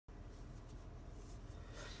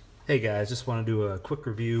Hey guys, just want to do a quick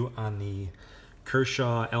review on the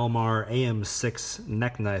Kershaw Almar AM-6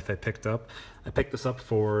 neck knife I picked up. I picked this up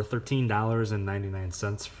for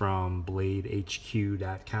 $13.99 from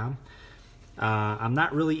BladeHQ.com. I'm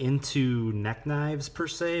not really into neck knives per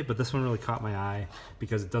se, but this one really caught my eye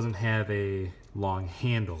because it doesn't have a long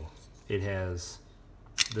handle. It has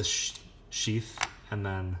this sheath and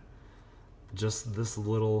then just this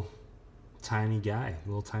little tiny guy,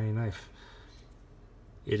 little tiny knife.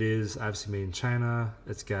 It is obviously made in China.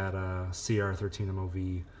 It's got a CR13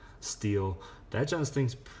 MOV steel. The edge on this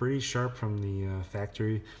thing's pretty sharp from the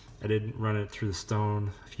factory. I did run it through the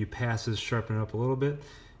stone, a few passes, sharpen it up a little bit,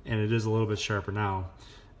 and it is a little bit sharper now.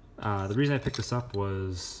 The reason I picked this up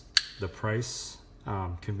was the price,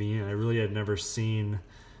 convenient. I really had never seen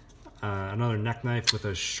another neck knife with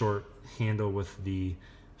a short handle with the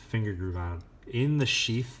finger groove on it. In the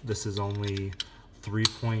sheath, this is only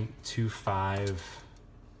 3.25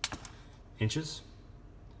 inches.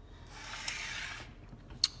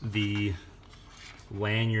 The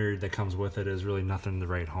lanyard that comes with it is really nothing to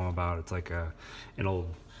write home about. It's like an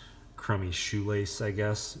old crummy shoelace, I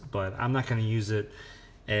guess, but I'm not going to use it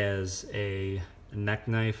as a neck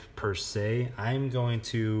knife per se. I'm going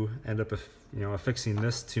to end up affixing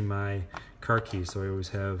this to my car keys, so I always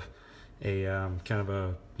have a kind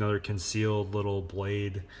of another concealed little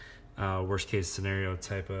blade, worst case scenario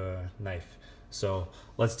type of knife. So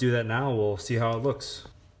let's do that now. We'll see how it looks.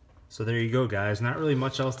 So there you go, guys. Not really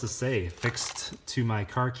much else to say. Fixed to my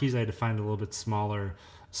car keys. I had to find a little bit smaller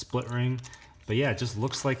split ring. But yeah, it just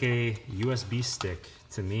looks like a USB stick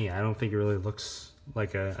to me. I don't think it really looks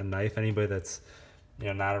like a knife. Anybody that's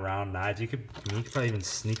not around knives, you could probably even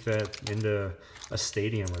sneak that into a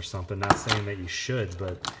stadium or something. Not saying that you should,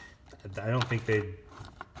 but I don't think they'd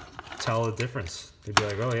tell the difference. They'd be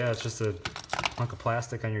like, oh yeah, it's just a hunk of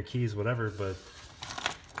plastic on your keys, whatever, but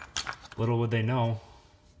little would they know.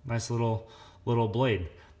 Nice little blade.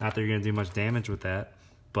 Not that you're gonna do much damage with that,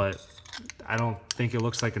 but I don't think it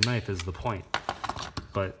looks like a knife is the point.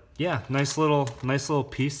 But yeah, nice little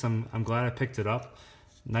piece. I'm glad I picked it up.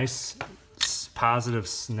 Nice positive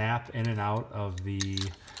snap in and out of the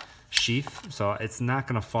sheath, so it's not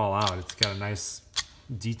gonna fall out. It's got a nice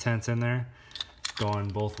detent in there going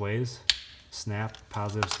both ways. Snap,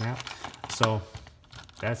 positive snap. So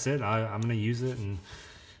that's it. I'm gonna use it and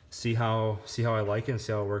see how I like it and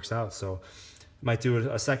see how it works out. So might do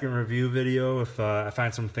a second review video if I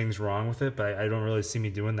find some things wrong with it, but I don't really see me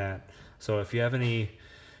doing that. So if you have any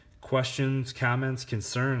questions, comments,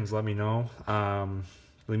 concerns, let me know.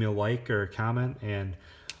 Leave me a like or a comment, and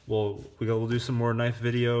we'll do some more knife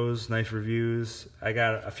videos, knife reviews. I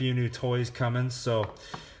got a few new toys coming, so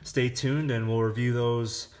stay tuned and we'll review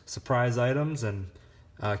those surprise items, and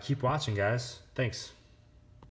keep watching, guys. Thanks.